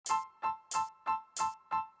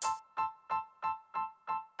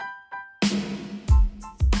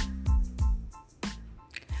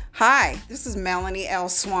Hi, this is Melanie L.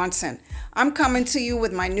 Swanson. I'm coming to you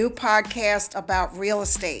with my new podcast about real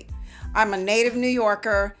estate. I'm a native New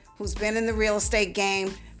Yorker who's been in the real estate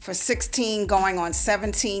game for 16 going on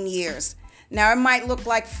 17 years. Now, it might look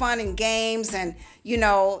like fun and games and,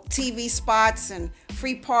 TV spots and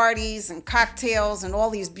free parties and cocktails and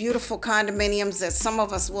all these beautiful condominiums that some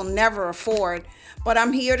of us will never afford. But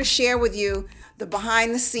I'm here to share with you the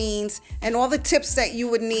behind the scenes and all the tips that you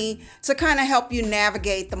would need to kind of help you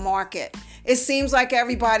navigate the market. It seems like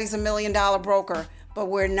everybody's $1 million broker, but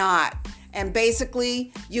we're not. And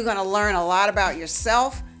basically, you're going to learn a lot about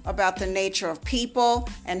yourself, about the nature of people,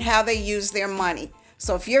 and how they use their money.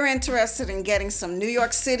 So if you're interested in getting some New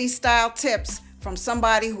York City style tips from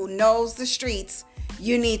somebody who knows the streets,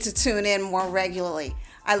 you need to tune in more regularly.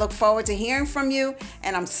 I look forward to hearing from you,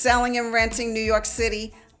 and I'm selling and renting New York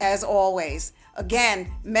City as always.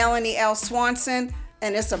 Again, Melanie L. Swanson,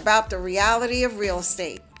 and it's about the reality of real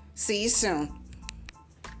estate. See you soon.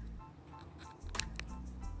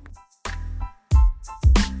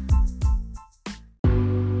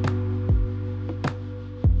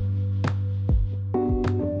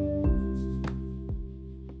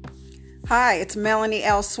 Hi, it's Melanie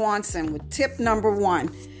L. Swanson with tip number 1.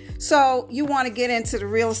 So you want to get into the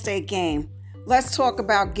real estate game. Let's talk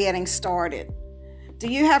about getting started. Do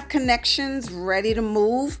you have connections ready to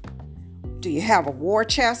move? Do you have a war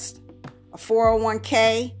chest, a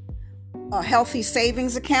 401k, a healthy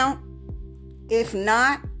savings account? If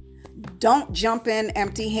not, don't jump in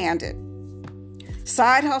empty-handed.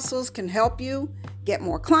 Side hustles can help you get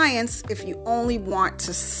more clients if you only want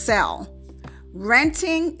to sell.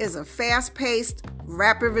 Renting is a fast-paced,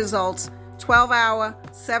 rapid results, 12-hour,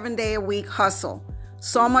 7-day-a-week hustle.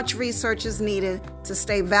 So much research is needed to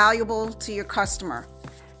stay valuable to your customer.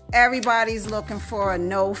 Everybody's looking for a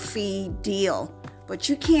no-fee deal, but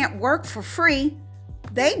you can't work for free.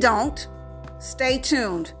 They don't. Stay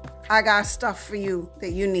tuned. I got stuff for you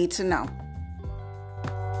that you need to know.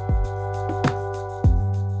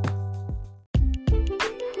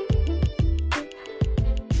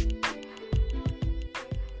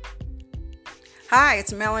 Hi,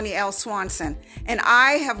 it's Melanie L. Swanson, and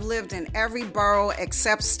I have lived in every borough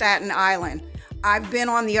except Staten Island. I've been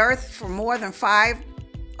on the earth for more than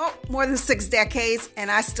 6 decades,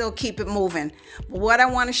 and I still keep it moving. But what I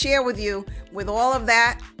want to share with you, with all of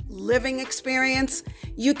that living experience,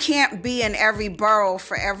 you can't be in every borough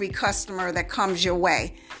for every customer that comes your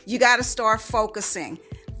way. You got to start focusing.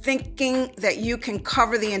 Thinking that you can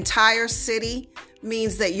cover the entire city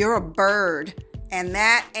means that you're a bird. And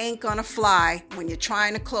that ain't gonna fly when you're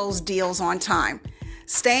trying to close deals on time.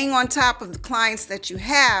 Staying on top of the clients that you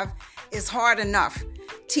have is hard enough.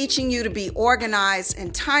 Teaching you to be organized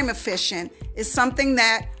and time efficient is something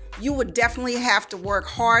that you would definitely have to work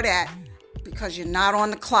hard at because you're not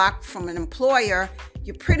on the clock from an employer.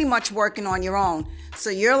 You're pretty much working on your own. So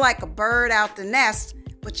you're like a bird out the nest,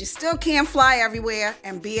 but you still can't fly everywhere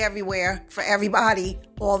and be everywhere for everybody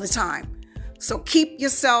all the time. So keep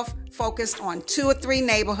yourself focused on 2 or 3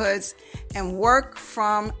 neighborhoods and work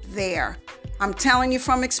from there. I'm telling you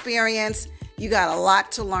from experience, you got a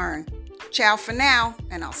lot to learn. Ciao for now,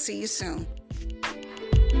 and I'll see you soon.